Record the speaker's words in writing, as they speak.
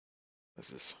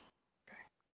This is okay.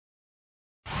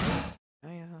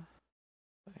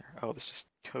 There. Oh, this just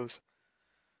goes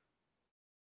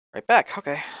right back.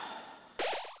 Okay.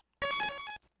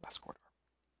 Last corridor.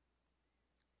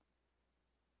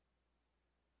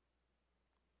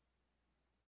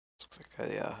 This looks like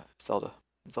a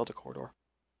Zelda corridor.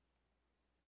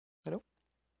 Hello.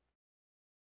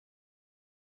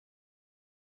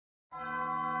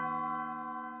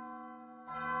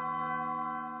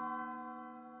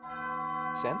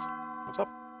 Sans? What's up?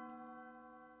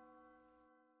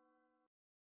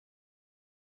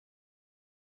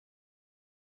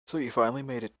 So you finally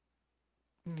made it.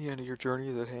 The end of your journey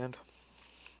is at hand.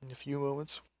 In a few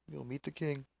moments, you'll meet the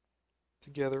king.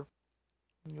 Together,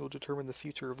 you'll determine the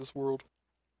future of this world.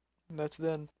 And that's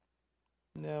then.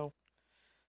 Now,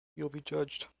 you'll be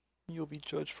judged. You'll be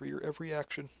judged for your every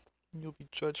action. You'll be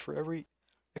judged for every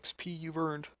XP you've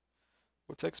earned.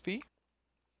 What's XP?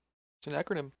 It's an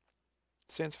acronym.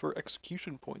 It stands for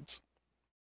execution points.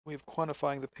 A way of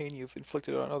quantifying the pain you've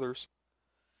inflicted on others.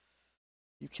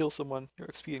 You kill someone, your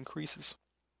XP increases.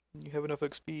 When you have enough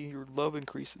XP, your love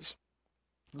increases.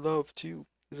 Love, too,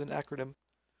 is an acronym. It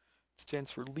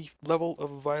stands for level of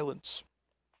violence.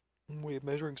 A way of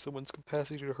measuring someone's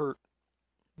capacity to hurt.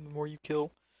 And the more you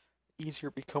kill, the easier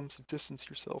it becomes to distance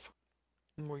yourself.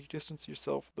 The more you distance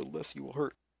yourself, the less you will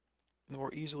hurt. The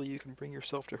more easily you can bring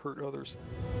yourself to hurt others.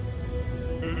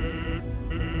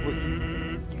 But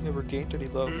you never gained any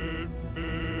love.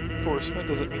 Of course, that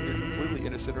doesn't mean you're completely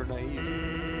innocent or naive.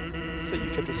 It's that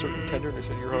you kept a certain tenderness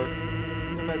in your heart.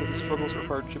 No matter the struggles or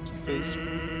hardships you faced,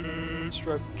 you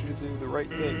strived to do the right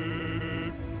thing.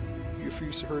 You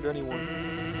refused to hurt anyone.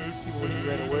 Even when you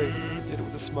ran away, you did it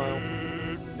with a smile.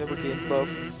 You never gained love.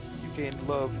 You gained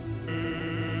love.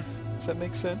 Does that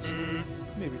make sense?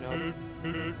 Maybe not.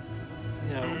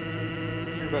 Now,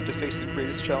 you're about to face the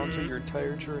greatest challenge of your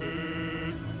entire journey.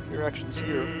 Your actions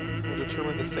here will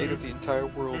determine the fate of the entire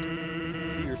world.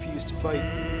 If you refuse to fight,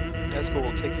 Asgore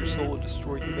will take your soul and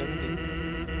destroy humanity.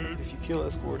 If you kill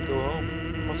Asgore and go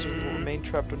home, monsters will remain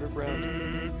trapped underground.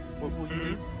 What will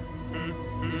you do?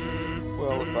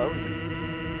 Well, if I were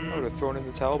you, I would have thrown in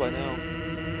the towel by now.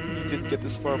 You didn't get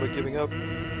this far by giving up.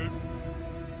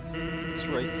 That's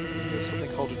right, you have something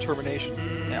called determination.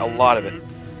 Yeah, a lot of it.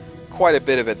 Quite a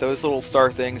bit of it. Those little star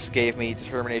things gave me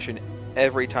determination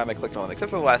every time I clicked on them, except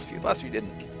for the last few. The last few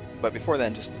didn't. But before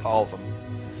then, just all of them.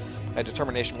 My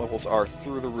determination levels are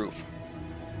through the roof.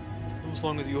 So as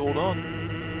long as you hold on,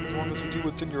 as long as you do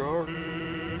what's in your heart, I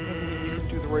believe you can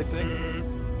do the right thing.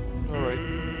 Alright,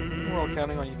 we're all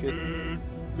counting on you, kid.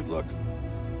 Good luck.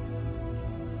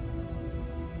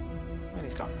 And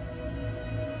he's gone.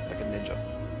 Like a ninja.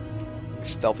 A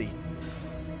stealthy,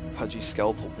 pudgy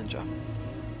skeletal ninja.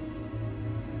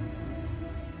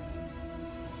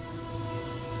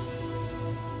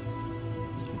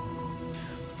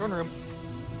 Throne room.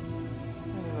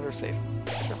 And another save.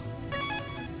 Sure.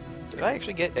 Did I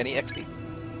actually get any XP?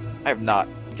 I have not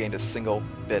gained a single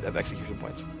bit of execution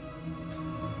points.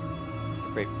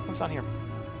 Great. What's on here?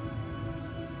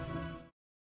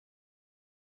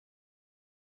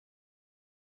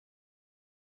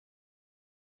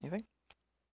 Anything?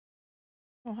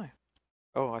 Oh, hi.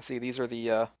 Oh, I see. These are the,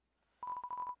 it's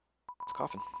a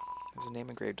coffin. There's a name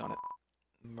engraved on it.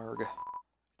 Merg.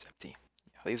 It's empty.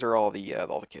 Yeah, these are all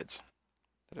the kids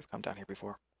that have come down here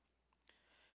before.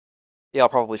 Yeah, I'll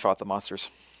probably fought the monsters.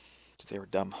 Because they were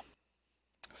dumb.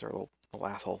 Because they're little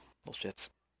asshole. Little shits.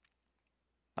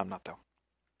 I'm not, though.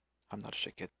 I'm not a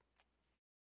shit kid.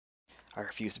 I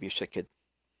refuse to be a shit kid.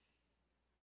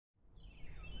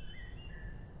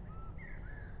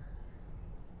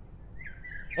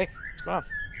 Hey, what's going on?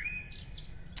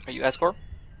 Are you Asgore?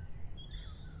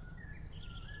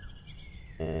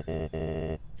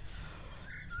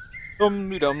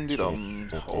 Dum-de-dum-de-dum.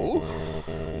 Oh,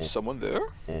 is someone there?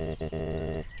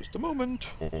 Just a moment.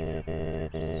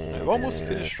 I've almost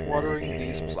finished watering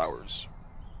these flowers.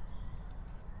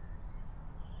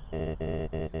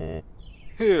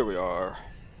 Here we are.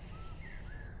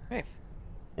 Hey.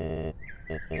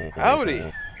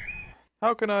 Howdy.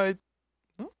 How can I...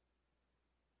 Huh?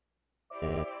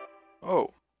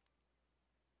 Oh.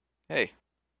 Hey.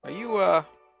 Are you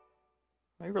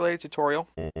related to Toriel?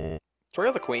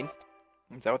 Toriel the Queen?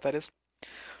 Is that what that is?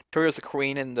 Toriel's the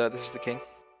Queen and this is the King?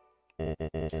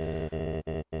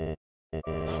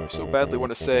 I so badly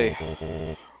want to say,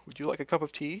 would you like a cup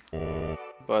of tea?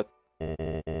 But...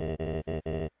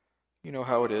 you know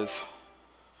how it is.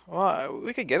 Well,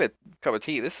 we could get a cup of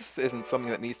tea. This isn't something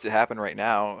that needs to happen right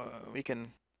now. We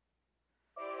can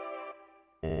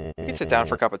sit down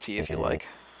for a cup of tea if you like.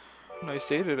 Nice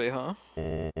day today, huh?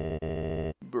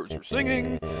 Brr. Birds are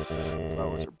singing,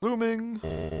 flowers are blooming.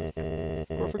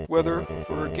 Perfect weather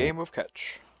for a game of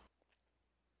catch.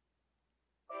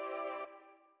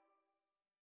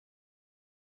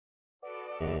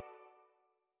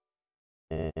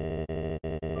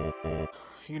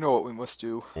 You know what we must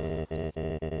do.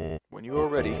 When you are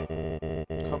ready,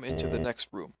 come into the next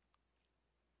room.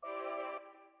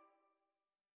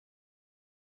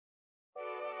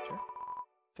 Sure.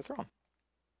 The throne.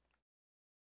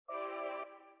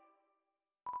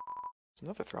 It's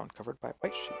another throne covered by a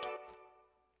white sheet.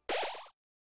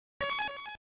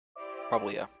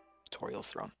 Probably a Toriel's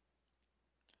throne.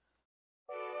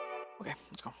 Okay,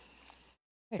 let's go.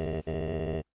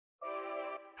 Hey.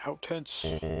 How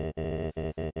tense.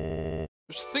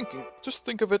 Just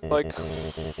think of it like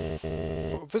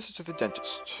a visit to the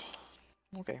dentist.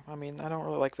 Okay, I mean, I don't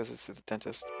really like visits to the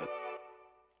dentist, but...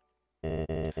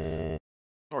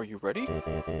 Are you ready?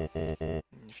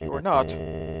 If you are not,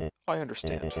 I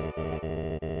understand.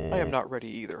 I am not ready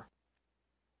either.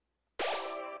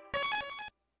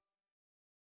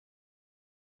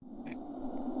 Okay.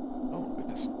 Oh,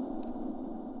 goodness.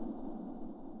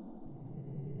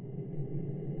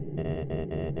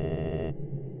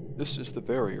 This is the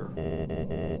barrier.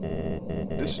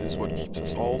 This is what keeps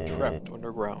us all trapped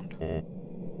underground.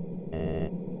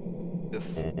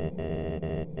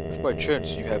 If by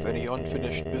chance you have any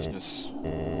unfinished business,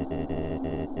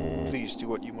 please do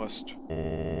what you must.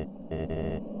 I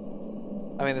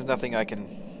mean, there's nothing I can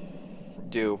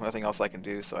do, nothing else I can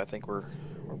do, so I think we're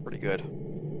pretty good.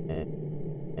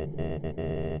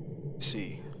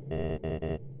 See.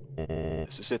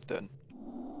 This is it then.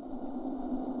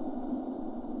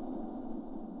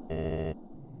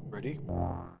 Ready?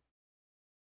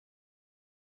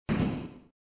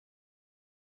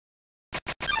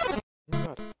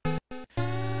 Got it.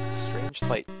 Strange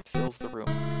light fills the room.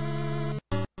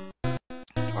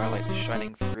 Twilight is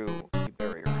shining through the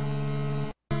barrier.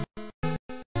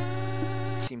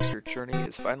 It seems your journey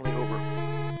is finally over.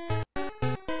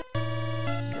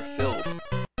 You're filled with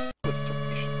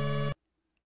determination.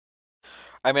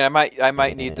 I mean, I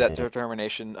might need that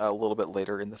determination a little bit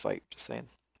later in the fight, just saying.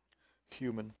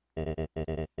 Human.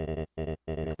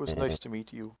 It was nice to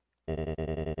meet you.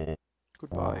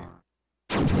 Goodbye.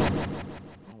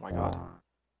 Oh my god.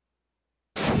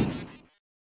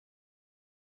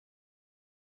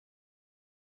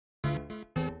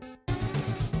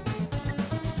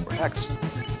 Square X.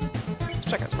 Let's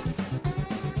check out Square.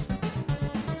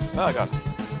 Oh god.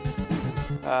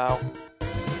 Ow.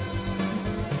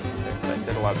 Okay, that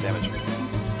did a lot of damage.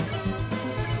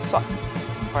 Stop.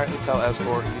 Quietly tell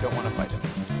Asgore you don't want to fight him.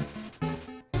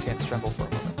 His hands tremble for a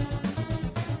moment.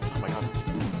 Oh my god.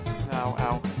 Ow,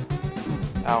 ow.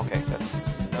 Ow, okay, that's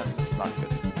not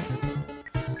good.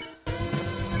 I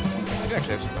do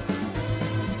actually have some weapons.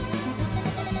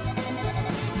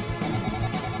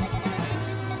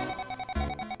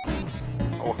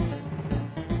 Oh.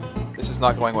 This is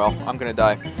not going well. I'm gonna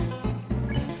die.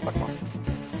 Fuck more.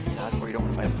 Asgore, you don't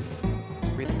want to fight him. His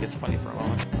breathing gets funny for a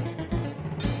moment.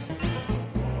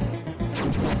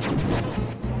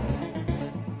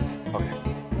 Okay.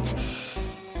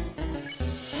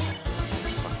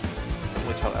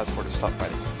 Probably tell Asgore to stop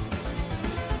fighting.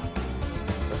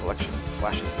 Recollection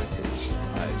flashes in his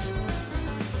eyes.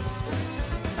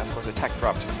 Asgore's attack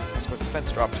dropped. Asgore's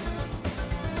defense dropped.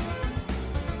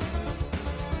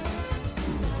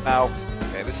 Ow.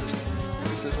 Okay, this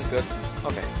isn't good.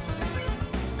 Okay.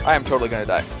 I am totally gonna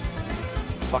die.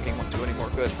 Seems sucking won't do any more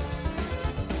good.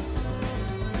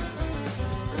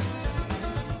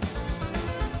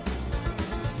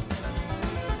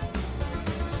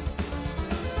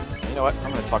 You know what?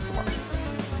 I'm gonna talk some more.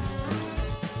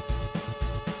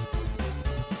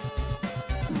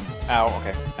 Ow,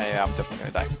 okay. I'm definitely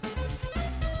gonna die.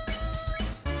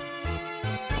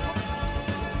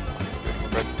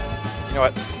 You know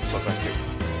what? I'm still going to.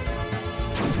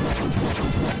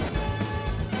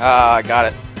 Ah, I got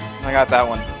it. I got that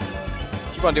one.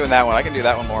 Keep on doing that one. I can do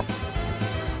that one more.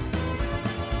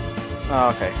 Oh,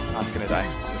 okay. I'm gonna die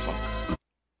on this one.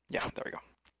 Yeah, there we go.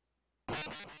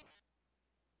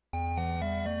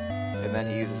 And then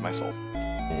he uses my soul.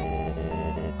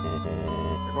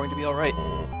 You're going to be alright.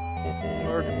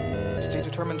 Merg, stay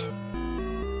determined.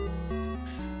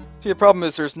 See, the problem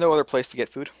is there's no other place to get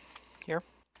food here.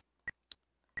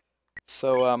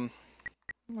 So, I'm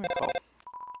gonna call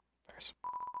Paris.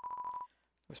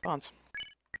 Response.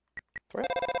 Threat?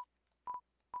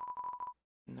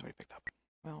 Nobody picked up.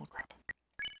 Well, crap.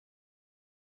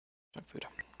 Junk food.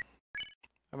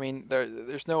 I mean,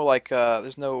 there's no, like,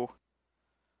 there's no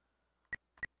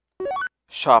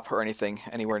shop or anything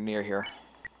anywhere near here.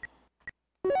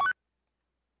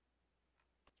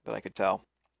 that I could tell.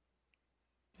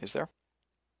 Is there?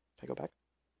 Can I go back?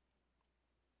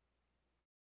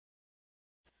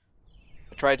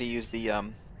 I tried to use the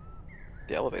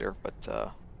elevator, but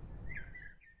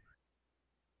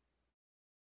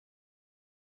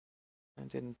I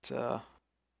didn't.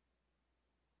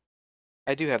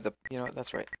 I do have the. You know what?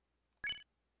 That's right.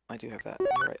 I do have that.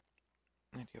 You're right.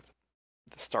 I do have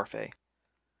the Starfey.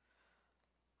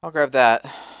 I'll grab that.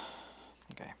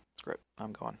 Okay, screw it.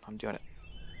 I'm going. I'm doing it.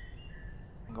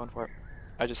 I'm going for it.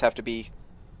 I just have to be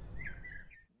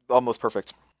almost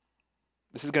perfect.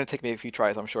 This is going to take me a few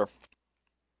tries, I'm sure.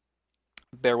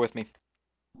 Bear with me.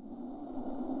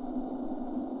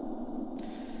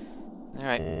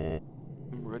 Alright. I'm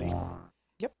ready.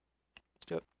 Yep. Let's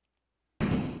do it.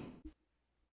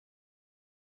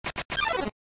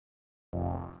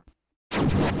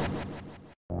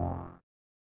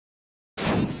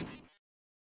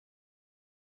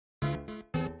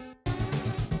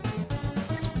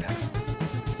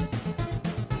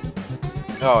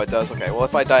 Oh, it does? Okay. Well,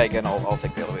 if I die again, I'll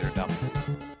take the elevator down.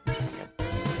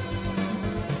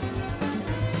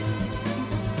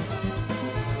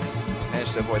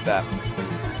 Managed to avoid that.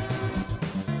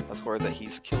 That's where that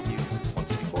he's killed you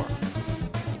once before.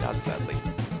 He nods sadly.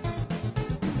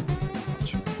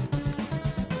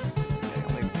 Okay,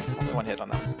 only one hit on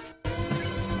that one.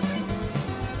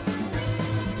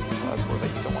 So that's where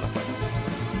that you don't want to fight.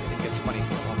 So he gets money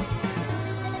for a moment.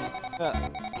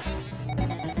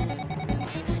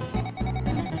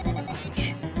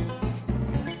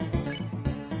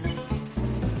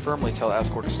 Firmly tell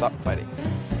Asgore to stop fighting.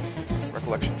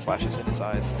 Recollection flashes in his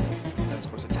eyes.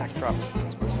 Asgore's attack dropped.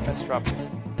 Asgore's defense dropped.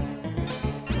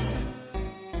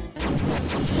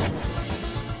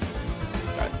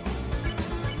 Got it.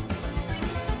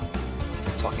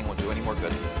 Talking won't do any more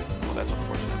good. Well, that's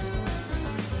unfortunate.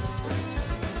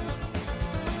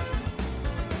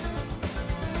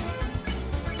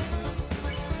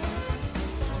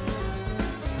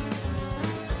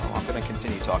 Oh, I'm gonna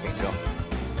continue talking to him.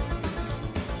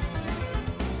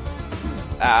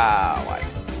 Ah, why?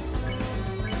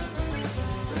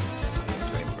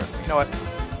 You know what?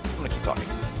 I'm gonna keep talking.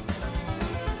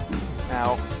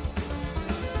 Now.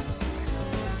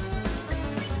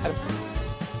 Adam.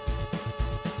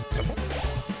 Okay.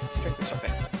 Drink this,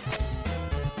 okay.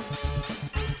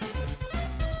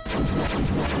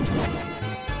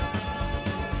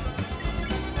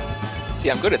 See,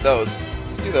 I'm good at those.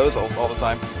 Just do those all the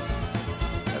time.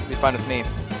 That'd be fine with me.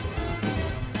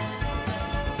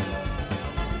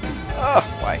 Ah,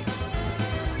 why?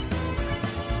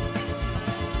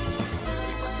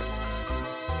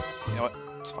 You know what?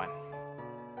 It's fine.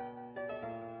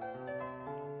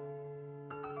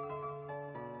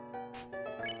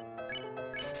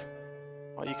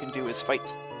 All you can do is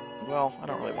fight. Well, I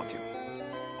don't really want to.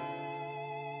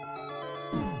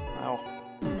 Ow.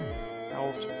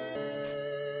 Ow.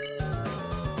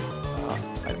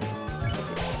 Item.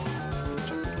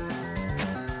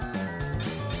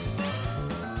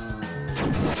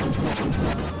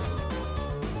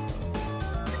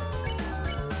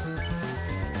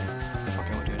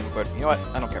 Talking with you, but you know what?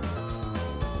 I don't care.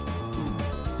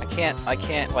 I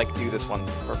can't like do this one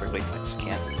perfectly. I just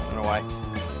can't. I don't know why.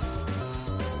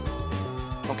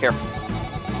 Don't care.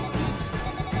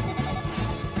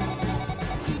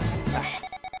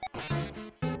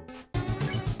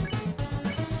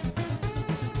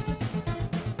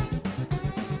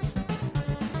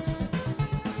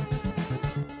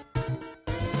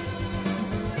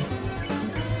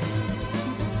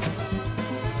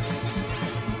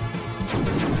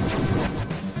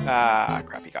 Ah,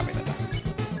 crap, he got me that time.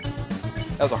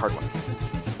 That was a hard one.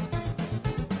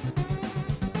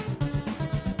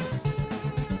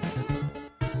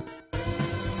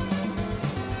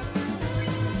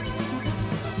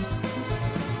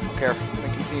 Don't care. I'm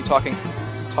gonna continue talking.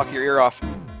 Talk your ear off.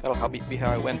 That'll help me be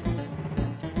how I win.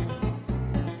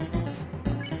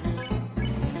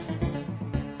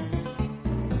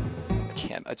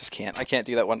 I just can't. I can't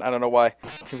do that one. I don't know why.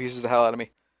 It confuses the hell out of me.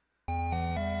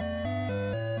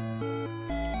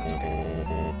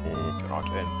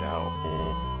 End now.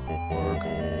 Work.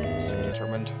 Stay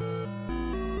determined.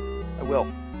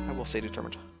 I will stay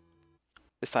determined.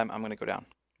 This time I'm gonna go down.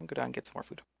 I'm gonna go down and get some more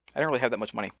food. I don't really have that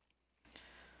much money.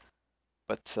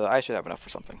 But I should have enough for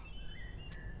something.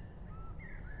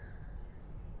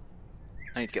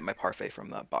 I need to get my parfait from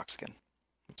the box again.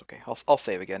 It's okay. I'll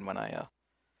save again when I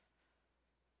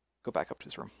go back up to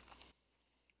his room.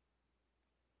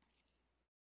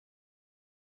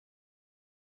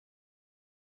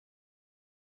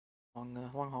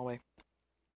 Long hallway.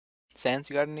 Sans,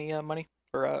 you got any money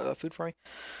or food for me?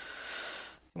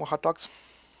 Any more hot dogs?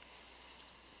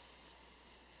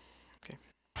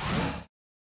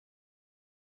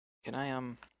 can I,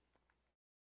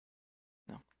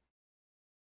 No.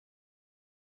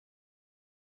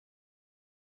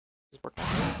 Does it work now?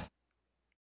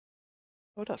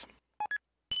 Oh, it does.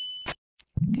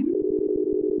 Okay.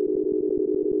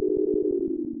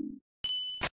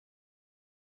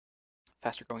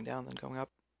 Faster going down than going up.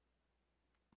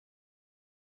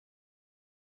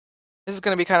 This is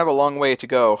going to be kind of a long way to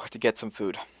go to get some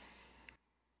food.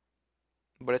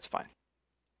 But it's fine.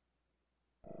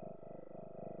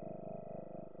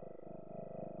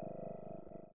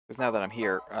 Because now that I'm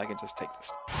here, I can just take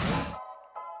this.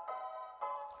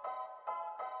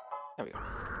 There we go.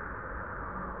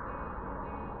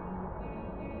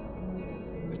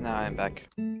 Because now I'm back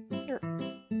here.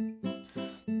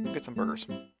 Get some burgers.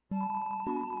 What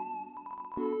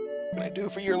can I do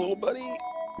for your little buddy?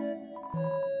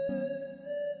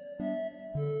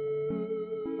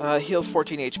 Heals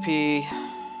 14 HP.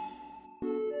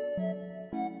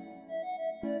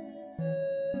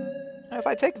 If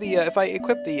I take the, if I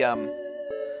equip the,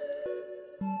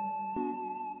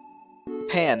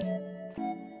 pan,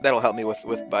 that'll help me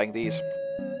with buying these.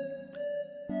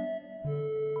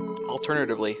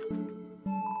 Alternatively,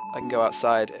 I can go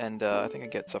outside and, I think I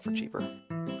get stuff for cheaper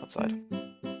outside.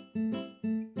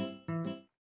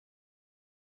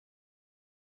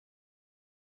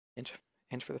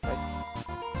 Hint for the fight.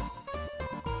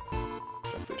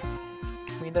 No food.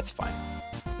 I mean, that's fine.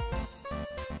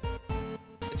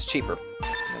 It's cheaper,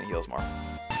 and then it heals more.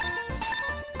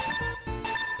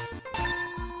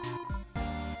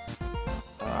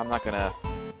 I'm not gonna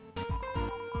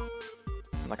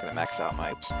max out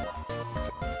my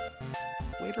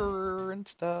later and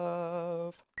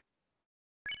stuff.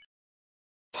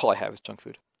 That's all I have is junk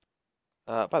food.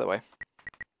 By the way,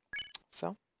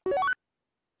 so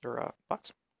your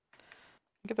box.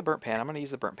 Get the burnt pan. I'm gonna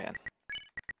use the burnt pan.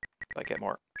 If I get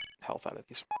more health out of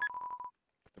these.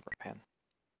 The burnt pan.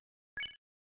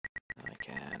 And I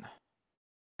can.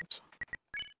 Oops.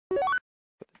 Put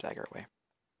the dagger away.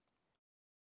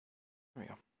 There we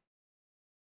go.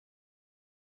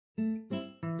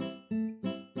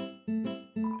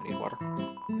 I need water.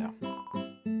 No.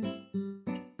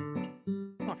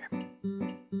 Okay.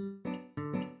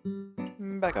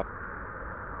 Back up.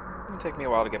 It'll take me a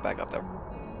while to get back up there.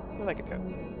 But I can do it.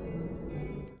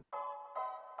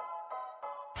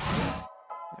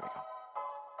 There we go.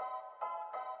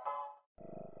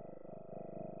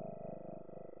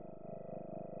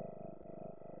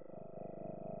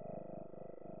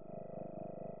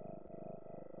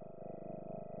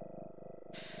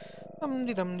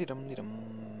 Dum-de-dum-de-dum-de-dum.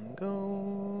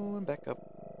 Going back up.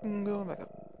 Going back up.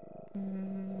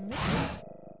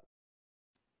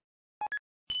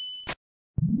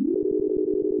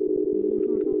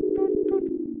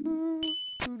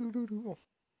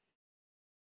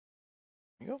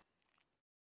 There you go.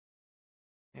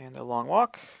 And a long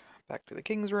walk back to the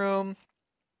king's room.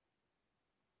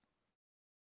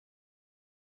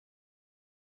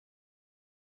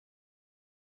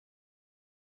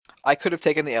 I could have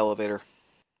taken the elevator.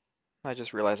 I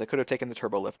just realized I could have taken the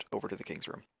turbo lift over to the king's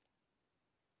room.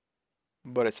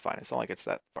 But it's fine. It's not like it's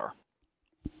that far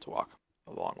to walk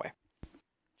a long way.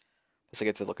 Just I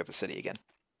get to look at the city again.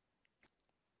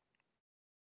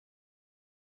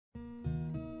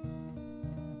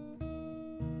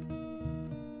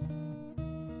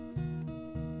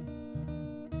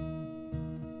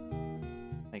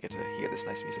 I get to hear this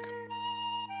nice music.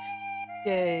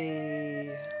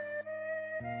 Yay!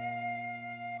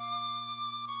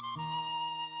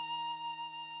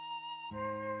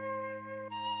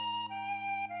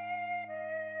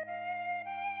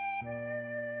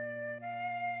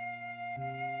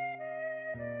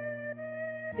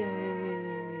 Yay!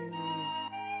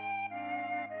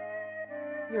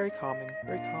 Very calming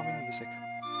music.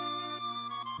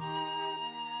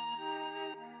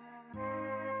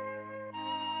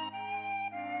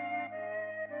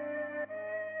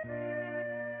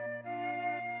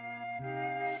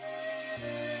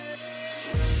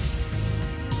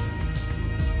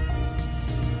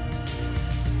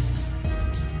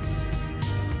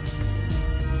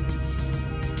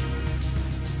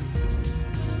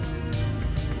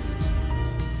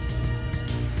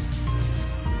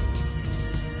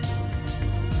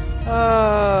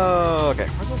 Okay,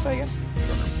 what does it say again?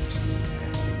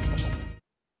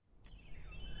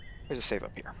 There's a save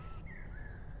up here.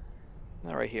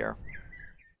 Not right here.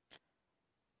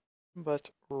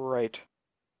 But right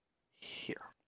here.